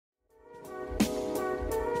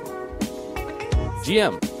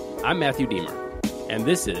GM, I'm Matthew Deemer, and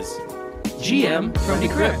this is GM from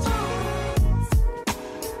Decrypt.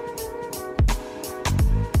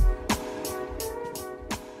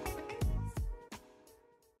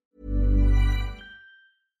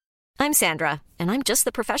 I'm Sandra, and I'm just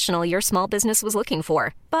the professional your small business was looking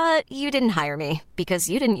for. But you didn't hire me because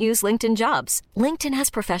you didn't use LinkedIn Jobs. LinkedIn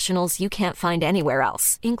has professionals you can't find anywhere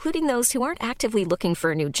else, including those who aren't actively looking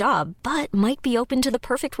for a new job, but might be open to the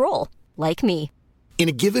perfect role, like me. In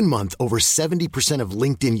a given month, over 70% of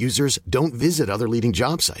LinkedIn users don't visit other leading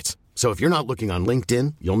job sites. So if you're not looking on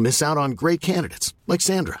LinkedIn, you'll miss out on great candidates like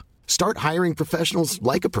Sandra. Start hiring professionals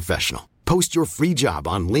like a professional. Post your free job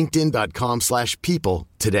on linkedin.com/people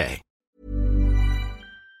today.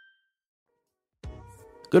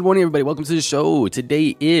 Good morning, everybody. Welcome to the show.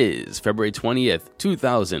 Today is February 20th,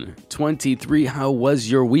 2023. How was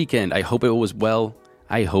your weekend? I hope it was well.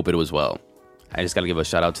 I just got to give a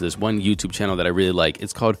shout out to this one YouTube channel that I really like.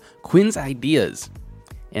 It's called Quinn's Ideas.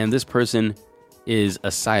 And this person is a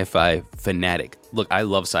sci-fi fanatic. Look, I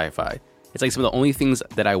love sci-fi. It's like some of the only things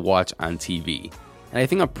that I watch on TV. And I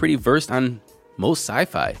think I'm pretty versed on most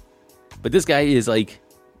sci-fi. But this guy is like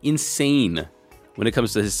insane when it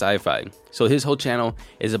comes to his sci-fi. So his whole channel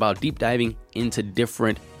is about deep diving into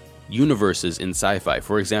different universes in sci-fi.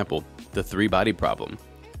 For example, the three-body problem.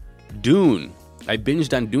 Dune. I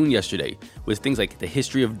binged on Dune yesterday with things like the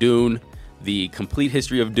history of Dune, the complete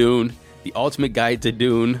history of Dune, the ultimate guide to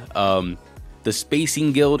Dune, the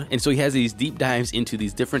Spacing Guild. And so he has these deep dives into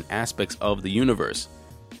these different aspects of the universe.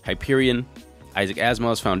 Hyperion, Isaac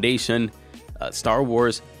Asimov's Foundation, Star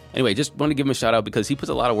Wars. Anyway, just want to give him a shout out because he puts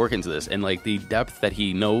a lot of work into this, and like the depth that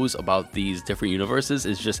he knows about these different universes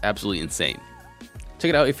is just absolutely insane. Check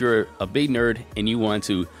it out if you're a big nerd and you want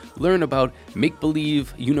to learn about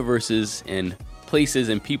make-believe universes and places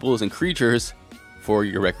and peoples and creatures for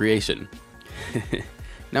your recreation.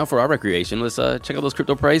 Now for our recreation, let's check out those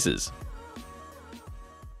crypto prices.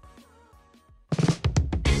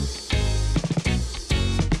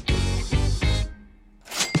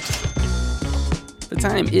 The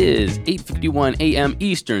time is 8:51 a.m.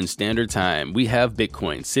 Eastern Standard Time. We have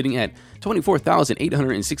Bitcoin sitting at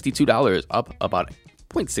 $24,862, up about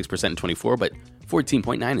 0.6% in 24, but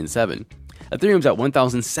 14.9 in 7. Ethereum's at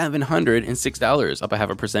 $1,706, up a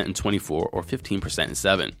 0.5% in 24, or 15% in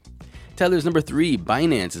 7. Tether's number 3.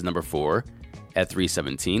 Binance is number 4 at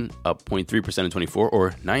 317, up 0.3% in 24,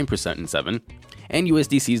 or 9% in 7. And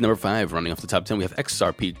USDC is number 5. Running off the top 10, we have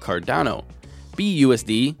XRP, Cardano,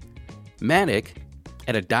 BUSD, Matic,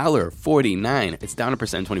 at $1.49. It's down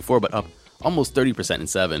 1% in 24, but up almost 30% in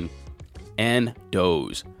 7. And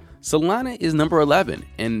Doge. Solana is number 11,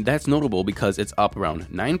 and that's notable because it's up around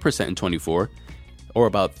 9% in 24, or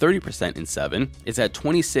about 30% in 7. It's at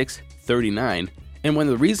 26.39. And one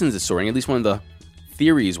of the reasons it's soaring, at least one of the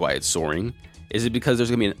theories why it's soaring, is it because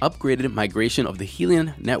there's going to be an upgraded migration of the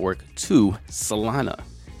Helium network to Solana.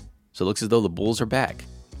 So it looks as though the bulls are back.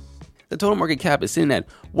 The total market cap is sitting at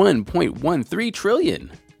 $1.13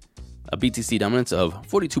 trillion. A BTC dominance of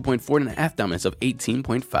 42.4 and an ETH dominance of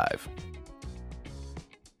 18.5.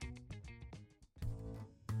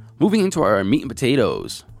 Moving into our meat and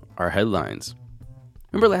potatoes, our headlines.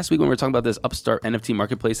 Remember last week when we were talking about this upstart NFT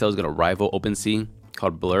marketplace that was going to rival OpenSea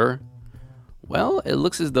called Blur? Well, it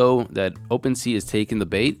looks as though that OpenSea is taking the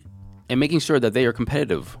bait and making sure that they are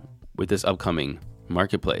competitive with this upcoming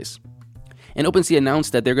marketplace. And OpenSea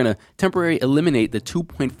announced that they're going to temporarily eliminate the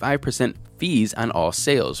 2.5% fees on all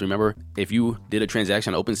sales. Remember, if you did a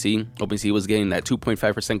transaction on OpenSea was getting that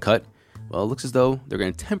 2.5% cut. Well, it looks as though they're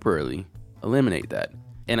going to temporarily eliminate that.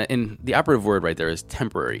 And the operative word right there is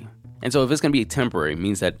temporary. And so if it's going to be temporary, it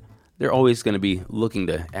means that they're always going to be looking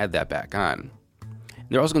to add that back on.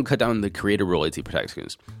 They're also going to cut down the creator royalty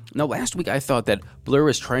protections. Now, last week I thought that Blur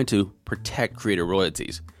was trying to protect creator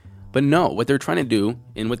royalties. But no, what they're trying to do,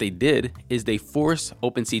 and what they did, is they forced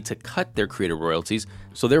OpenSea to cut their creator royalties.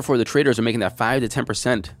 So therefore, the traders are making that 5 to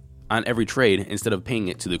 10% on every trade instead of paying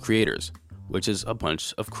it to the creators, which is a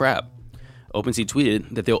bunch of crap. OpenSea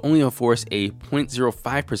tweeted that they'll only enforce a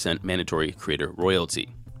 0.05% mandatory creator royalty.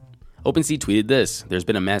 OpenSea tweeted this: there's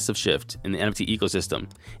been a massive shift in the NFT ecosystem.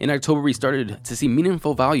 In October, we started to see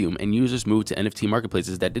meaningful volume and users moved to NFT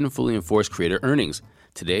marketplaces that didn't fully enforce creator earnings.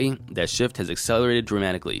 Today, that shift has accelerated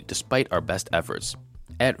dramatically despite our best efforts.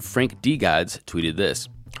 At Frank D. Gods tweeted this: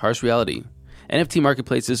 harsh reality. NFT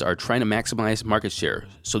marketplaces are trying to maximize market share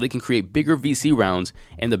so they can create bigger VC rounds,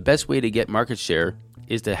 and the best way to get market share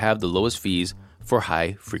is to have the lowest fees for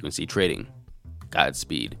high frequency trading.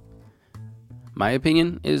 Godspeed. My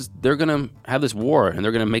opinion is they're going to have this war and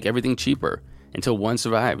they're going to make everything cheaper until one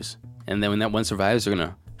survives. And then when that one survives, they're going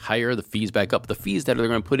to higher the fees back up. The fees that they're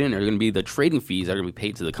going to put in are going to be the trading fees that are going to be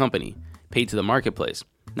paid to the company, paid to the marketplace,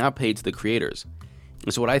 not paid to the creators.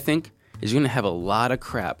 And so what I think is you're going to have a lot of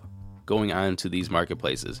crap going on to these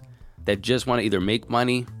marketplaces that just want to either make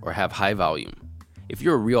money or have high volume. If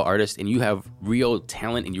you're a real artist and you have real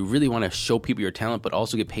talent and you really want to show people your talent but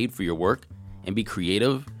also get paid for your work and be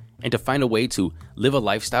creative and to find a way to live a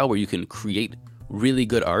lifestyle where you can create really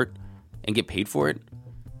good art and get paid for it,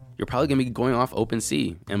 you're probably going to be going off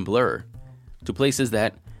OpenSea and Blur to places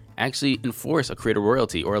that actually enforce a creator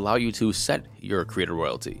royalty or allow you to set your creator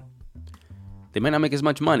royalty. They might not make as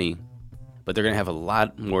much money, but they're going to have a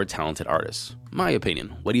lot more talented artists. My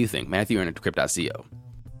opinion. What do you think? Matthew at Decrypt.co.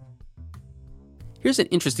 Here's an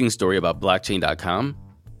interesting story about blockchain.com.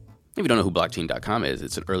 If you don't know who blockchain.com is,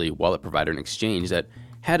 it's an early wallet provider and exchange that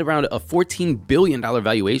had around a $14 billion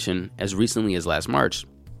valuation as recently as last March.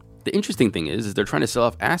 The interesting thing is they're trying to sell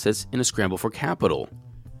off assets in a scramble for capital.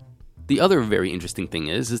 The other very interesting thing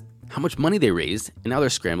is how much money they raised, and now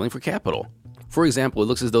they're scrambling for capital. For example, it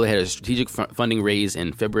looks as though they had a strategic funding raise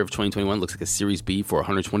in February of 2021. Looks like a Series B for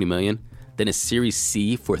 $120 million, then a Series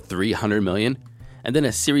C for $300 million, and then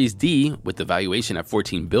a Series D with the valuation at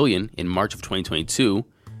 $14 billion in March of 2022,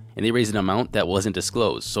 and they raised an amount that wasn't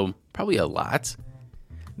disclosed, so probably a lot.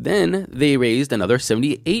 Then they raised another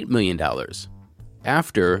 $78 million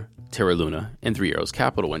after Terra Luna and Three Arrows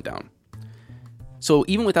Capital went down. So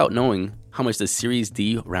even without knowing how much the Series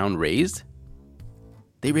D round raised,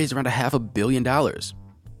 they raised around $500 million.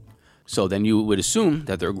 So then you would assume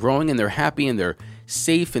that they're growing and they're happy and they're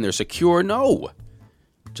safe and they're secure. No!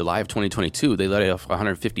 July of 2022, they let off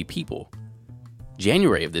 150 people.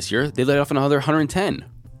 January of this year, they let off another 110.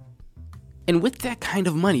 And with that kind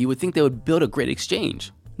of money, you would think they would build a great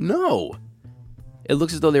exchange. No! It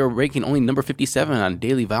looks as though they were ranking only number 57 on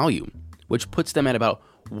daily volume, which puts them at about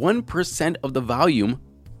 1% of the volume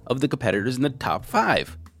of the competitors in the top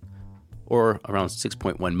 5, or around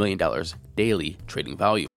 $6.1 million daily trading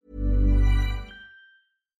volume.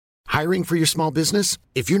 Hiring for your small business?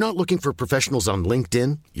 If you're not looking for professionals on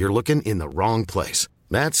LinkedIn, you're looking in the wrong place.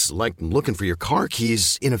 That's like looking for your car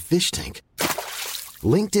keys in a fish tank.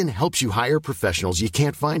 LinkedIn helps you hire professionals you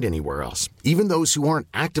can't find anywhere else, even those who aren't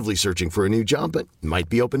actively searching for a new job but might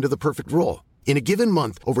be open to the perfect role. In a given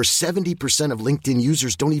month, over 70% of LinkedIn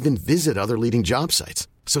users don't even visit other leading job sites.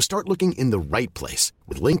 So start looking in the right place.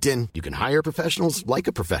 With LinkedIn, you can hire professionals like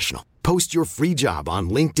a professional. Post your free job on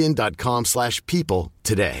linkedin.com/people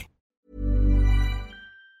today.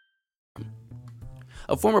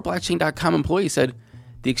 A former blockchain.com employee said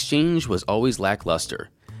the exchange was always lackluster.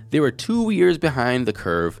 They were 2 years behind the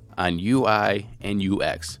curve on UI and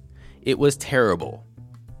UX. It was terrible.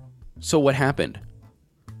 So what happened?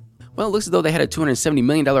 Well, it looks as though they had a $270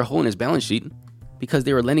 million hole in his balance sheet because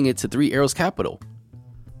they were lending it to Three Arrows Capital.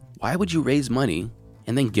 Why would you raise money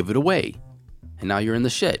and then give it away? And now you're in the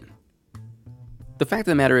shit. The fact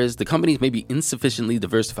of the matter is the companies may be insufficiently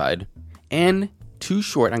diversified and too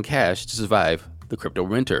short on cash to survive the crypto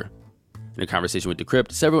winter. In a conversation with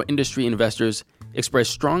Decrypt, several industry investors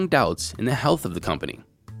expressed strong doubts in the health of the company.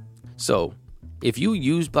 So, if you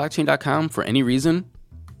use blockchain.com for any reason,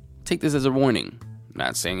 take this as a warning.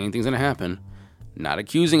 Not saying anything's going to happen, not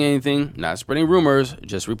accusing anything, not spreading rumors,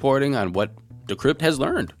 just reporting on what Decrypt has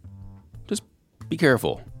learned. Just be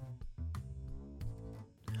careful.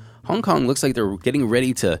 Hong Kong looks like they're getting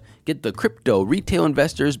ready to get the crypto retail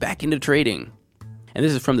investors back into trading. And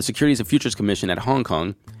this is from the Securities and Futures Commission at Hong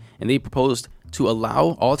Kong, and they proposed to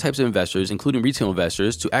allow all types of investors, including retail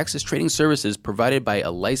investors, to access trading services provided by a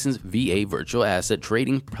licensed VA virtual asset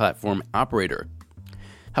trading platform operator.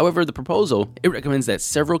 However, the proposal, it recommends that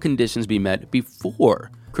several conditions be met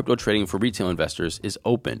before crypto trading for retail investors is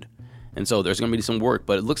opened. And so there's going to be some work,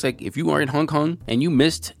 but it looks like if you are in Hong Kong and you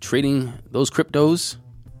missed trading those cryptos,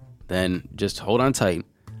 then just hold on tight.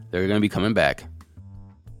 They're going to be coming back.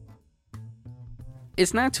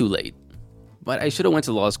 It's not too late, but I should have went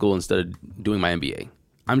to law school instead of doing my MBA.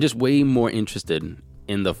 I'm just way more interested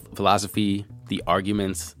in the philosophy, the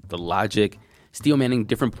arguments, the logic, steel manning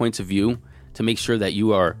different points of view to make sure that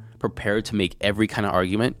you are prepared to make every kind of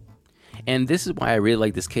argument. And this is why I really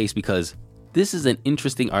like this case, because this is an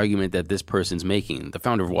interesting argument that this person's making, the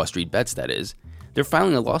founder of Wall Street Bets, that is. They're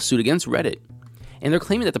filing a lawsuit against Reddit, and they're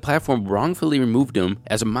claiming that the platform wrongfully removed him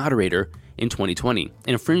as a moderator in 2020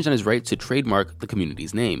 and infringed on his right to trademark the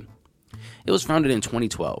community's name. It was founded in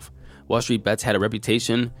 2012. Wall Street Bets had a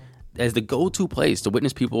reputation as the go-to place to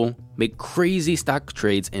witness people make crazy stock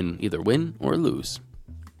trades and either win or lose.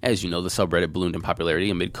 As you know, the subreddit ballooned in popularity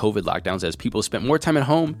amid COVID lockdowns as people spent more time at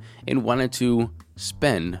home and wanted to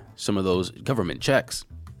spend some of those government checks.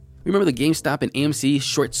 Remember the GameStop and AMC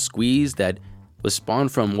short squeeze that was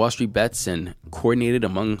spawned from Wall Street Bets and coordinated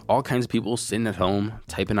among all kinds of people sitting at home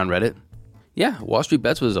typing on Reddit? Yeah, Wall Street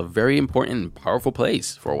Bets was a very important and powerful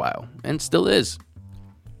place for a while, and still is.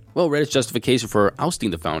 Well, Reddit's justification for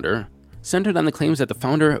ousting the founder centered on the claims that the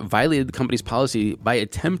founder violated the company's policy by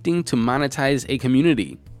attempting to monetize a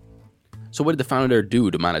community. So what did the founder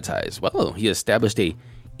do to monetize? Well, he established a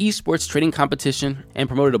esports trading competition and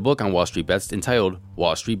promoted a book on Wall Street Bets entitled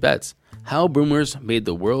Wall Street Bets: How Boomers Made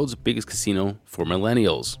the World's Biggest Casino for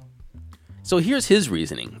Millennials. So here's his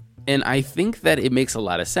reasoning, and I think that it makes a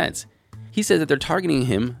lot of sense. He says that they're targeting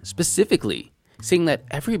him specifically, saying that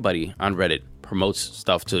everybody on Reddit promotes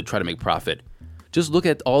stuff to try to make profit. Just look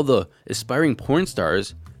at all the aspiring porn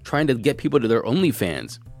stars trying to get people to their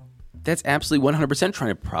OnlyFans. That's absolutely 100% trying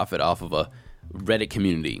to profit off of a Reddit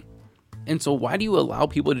community. And so why do you allow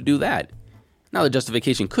people to do that? Now, the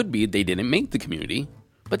justification could be they didn't make the community,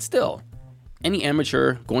 but still, any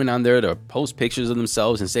amateur going on there to post pictures of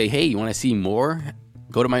themselves and say, hey, you want to see more?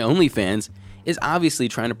 Go to my OnlyFans, is obviously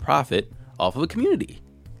trying to profit off of a community.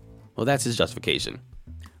 Well, that's his justification.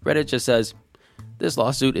 Reddit just says, this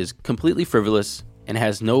lawsuit is completely frivolous and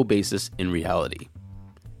has no basis in reality.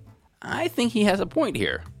 I think he has a point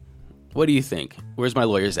here. What do you think? Where's my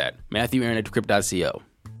lawyers at? Matthew Aaron at Decrypt.co.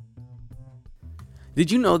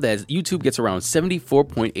 Did you know that YouTube gets around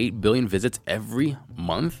 74.8 billion visits every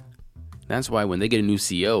month? That's why when they get a new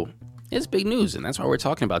CEO, it's big news, and that's why we're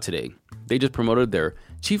talking about today. They just promoted their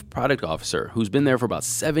chief product officer, who's been there for about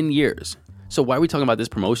 7 years. So why are we talking about this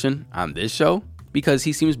promotion on this show? Because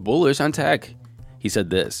he seems bullish on tech. He said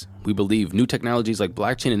this: we believe new technologies like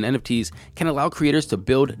blockchain and NFTs can allow creators to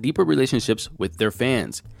build deeper relationships with their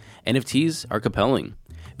fans. NFTs are compelling,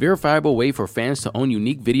 verifiable way for fans to own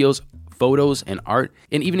unique videos, photos, and art,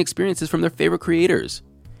 and even experiences from their favorite creators.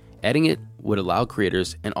 Adding it would allow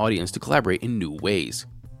creators and audience to collaborate in new ways.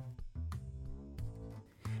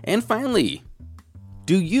 And finally,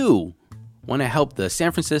 do you want to help the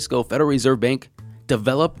San Francisco Federal Reserve Bank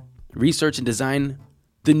develop, research, and design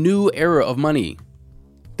the new era of money?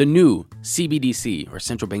 The new CBDC, or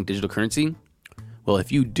central bank digital currency? Well,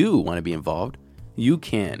 if you do want to be involved, you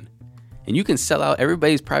can. And you can sell out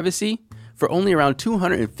everybody's privacy for only around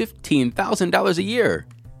 $215,000 a year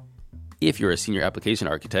if you're a senior application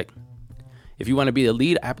architect. If you want to be the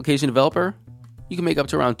lead application developer, you can make up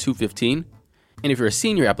to around $215,000. And if you're a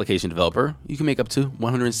senior application developer, you can make up to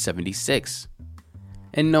 $176,000.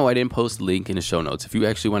 And no, I didn't post the link in the show notes. If you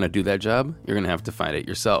actually want to do that job, you're going to have to find it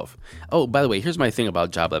yourself. Oh, by the way, here's my thing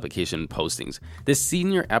about job application postings. This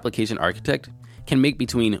senior application architect can make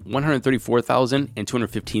between $134,000 and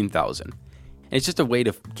 $215,000. And it's just a way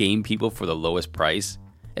to game people for the lowest price.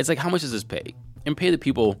 It's like, how much does this pay? And pay the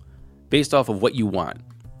people based off of what you want.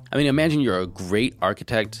 I mean, imagine you're a great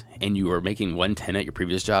architect and you were making $110 at your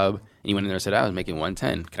previous job, and you went in there and said, I was making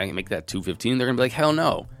 $110. Can I make that $215? They're going to be like, hell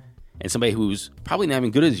no. And somebody who's probably not even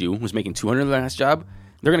good as you, who's making $200 in the last job,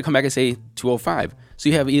 they're going to come back and say $205. So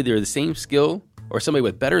you have either the same skill or somebody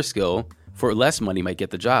with better skill for less money might get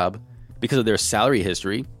the job because of their salary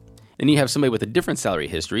history. Then you have somebody with a different salary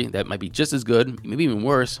history that might be just as good, maybe even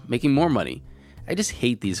worse, making more money. I just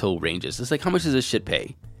hate these whole ranges. It's like, how much does this shit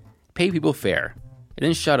pay? Pay people fair, and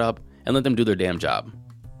then shut up and let them do their damn job.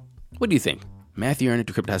 What do you think? Matthew Aaron at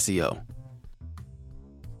Decrypt.co.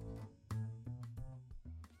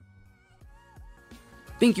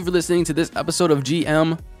 Thank you for listening to this episode of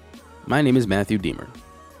GM. My name is Matthew Deemer.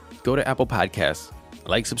 Go to Apple Podcasts,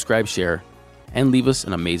 like, subscribe, share, and leave us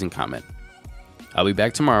an amazing comment. I'll be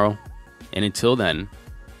back tomorrow, and until then,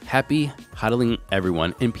 happy hodling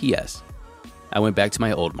everyone. And P.S. I went back to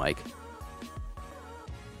my old mic.